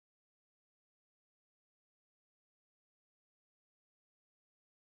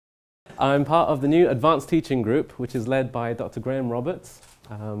I'm part of the new Advanced Teaching Group, which is led by Dr. Graham Roberts.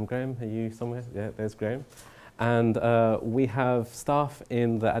 Graham, are you somewhere? Yeah, there's Graham. And we have staff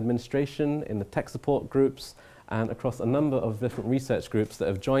in the administration, in the tech support groups, and across a number of different research groups that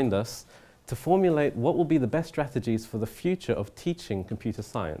have joined us to formulate what will be the best strategies for the future of teaching computer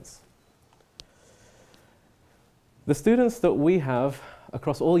science. The students that we have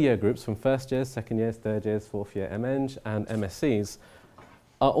across all year groups, from first years, second years, third years, fourth year MEng and MScs,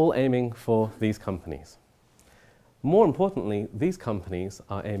 are all aiming for these companies. More importantly, these companies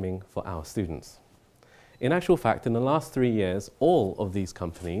are aiming for our students. In actual fact, in the last 3 years, all of these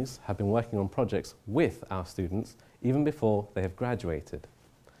companies have been working on projects with our students even before they have graduated.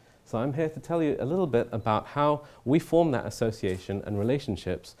 So I'm here to tell you a little bit about how we form that association and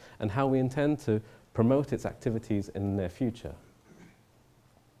relationships and how we intend to promote its activities in the near future.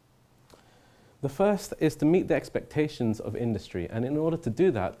 The first is to meet the expectations of industry, and in order to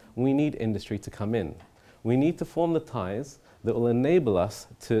do that, we need industry to come in. We need to form the ties that will enable us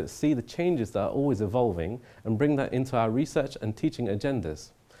to see the changes that are always evolving and bring that into our research and teaching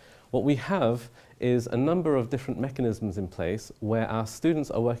agendas. What we have is a number of different mechanisms in place where our students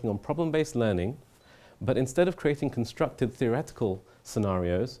are working on problem-based learning, but instead of creating constructed theoretical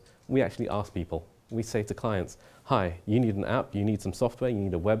scenarios, we actually ask people. We say to clients, hi, you need an app, you need some software, you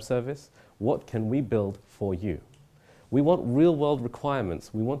need a web service. What can we build for you? We want real-world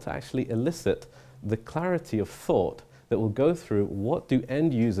requirements. We want to actually elicit the clarity of thought that will go through what do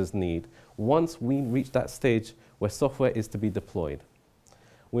end users need once we reach that stage where software is to be deployed.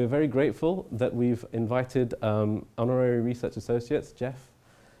 We're very grateful that we've invited honorary research associates, Jeff.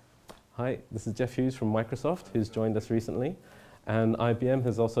 Hi, this is Jeff Hughes from Microsoft, who's joined us recently, and IBM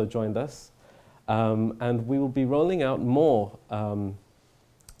has also joined us. And we will be rolling out more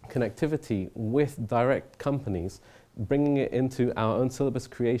connectivity with direct companies, bringing it into our own syllabus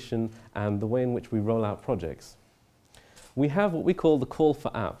creation and the way in which we roll out projects. We have what we call the call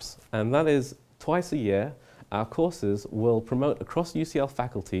for apps, and that is twice a year our courses will promote across UCL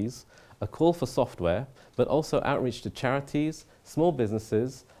faculties a call for software, but also outreach to charities, small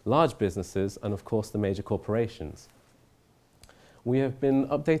businesses, large businesses, and of course the major corporations. We have been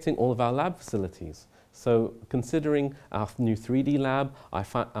updating all of our lab facilities. So considering our new 3D lab,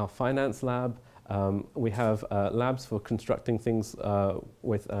 our finance lab, we have labs for constructing things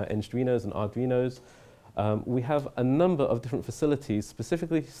with Arduinos and Arduinos. We have a number of different facilities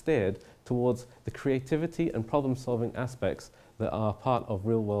specifically steered towards the creativity and problem-solving aspects that are part of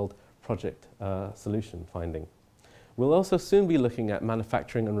real-world project solution finding. We'll also soon be looking at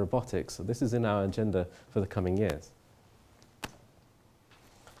manufacturing and robotics. So this is in our agenda for the coming years.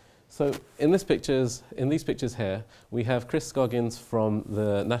 So in these pictures here, we have Chris Scoggins from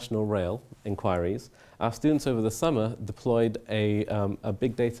the National Rail Inquiries. Our students over the summer deployed a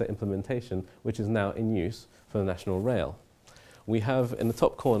big data implementation, which is now in use for the National Rail. We have in the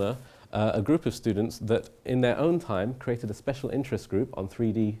top corner a group of students that in their own time created a special interest group on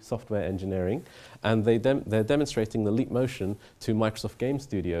 3D software engineering, and they're demonstrating the Leap Motion to Microsoft Game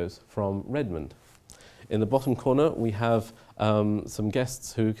Studios from Redmond. In the bottom corner, we have some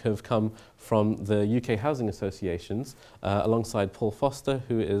guests who have come from the UK Housing Associations, alongside Paul Foster,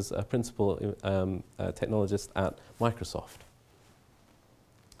 who is a principal technologist at Microsoft.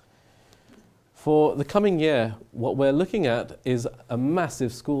 For the coming year, what we're looking at is a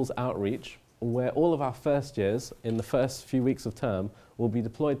massive schools outreach where all of our first years, in the first few weeks of term, will be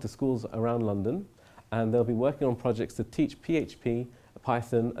deployed to schools around London, and they'll be working on projects to teach PHP,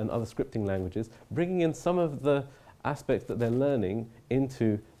 Python and other scripting languages, bringing in some of the aspects that they're learning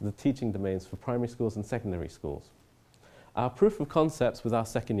into the teaching domains for primary schools and secondary schools. Our proof of concepts with our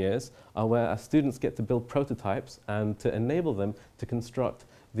second years are where our students get to build prototypes and to enable them to construct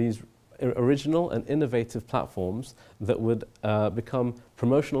these original and innovative platforms that would become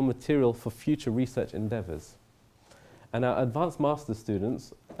promotional material for future research endeavors. And our advanced master's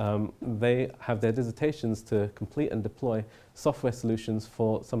students, they have their dissertations to complete and deploy software solutions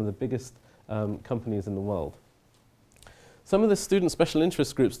for some of the biggest companies in the world. Some of the student special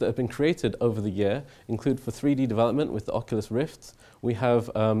interest groups that have been created over the year include for 3D development with the Oculus Rift. We have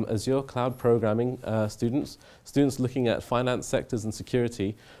Azure cloud programming students looking at finance sectors and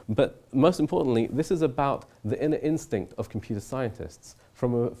security. But most importantly, this is about the inner instinct of computer scientists.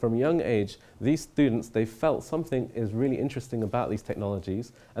 From a young age, these students, they felt something is really interesting about these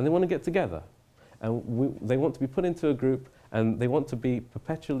technologies, and they want to get together. And they want to be put into a group, and they want to be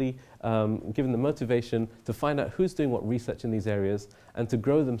perpetually given the motivation to find out who's doing what research in these areas and to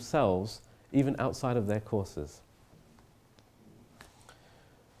grow themselves even outside of their courses.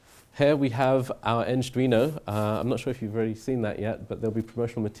 Here we have our Arduino. I'm not sure if you've already seen that yet, but there'll be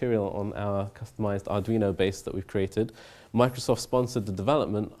promotional material on our customized Arduino base that we've created. Microsoft sponsored the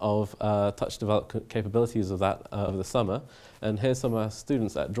development of touch capabilities of that over the summer. And here's some of our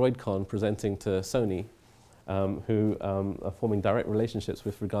students at DroidCon presenting to Sony, who are forming direct relationships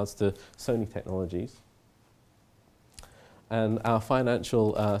with regards to Sony technologies. And our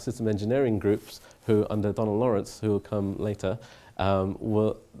financial system engineering groups, who under Donald Lawrence, who will come later,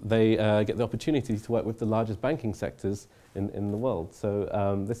 get the opportunity to work with the largest banking sectors in the world.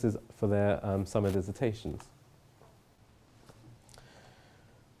 So this is for their summer dissertations.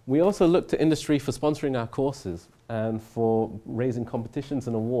 We also look to industry for sponsoring our courses and for raising competitions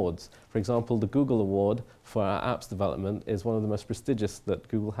and awards. For example, the Google Award for our apps development is one of the most prestigious that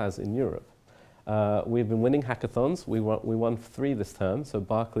Google has in Europe. We've been winning hackathons. We won 3 this term, so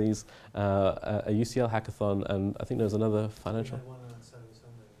Barclays, a UCL hackathon, and I think there's another financial. We had one on Saturday,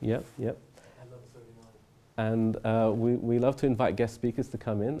 Sunday. Yep. I love 39. And we love to invite guest speakers to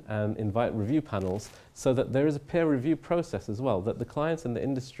come in and invite review panels so that there is a peer review process as well, that the clients in the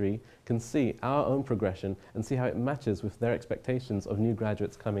industry can see our own progression and see how it matches with their expectations of new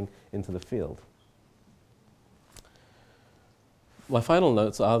graduates coming into the field. My final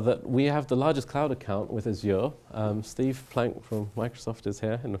notes are that we have the largest cloud account with Azure. Steve Plank from Microsoft is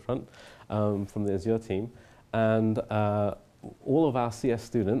here in the front from the Azure team. And all of our CS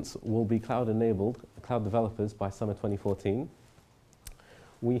students will be cloud-enabled, cloud developers by summer 2014.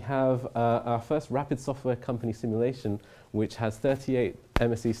 We have our first rapid software company simulation, which has 38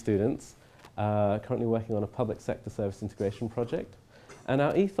 MSc students currently working on a public sector service integration project. And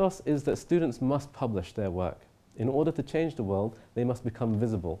our ethos is that students must publish their work. In order to change the world, they must become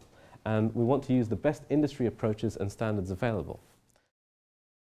visible. And we want to use the best industry approaches and standards available.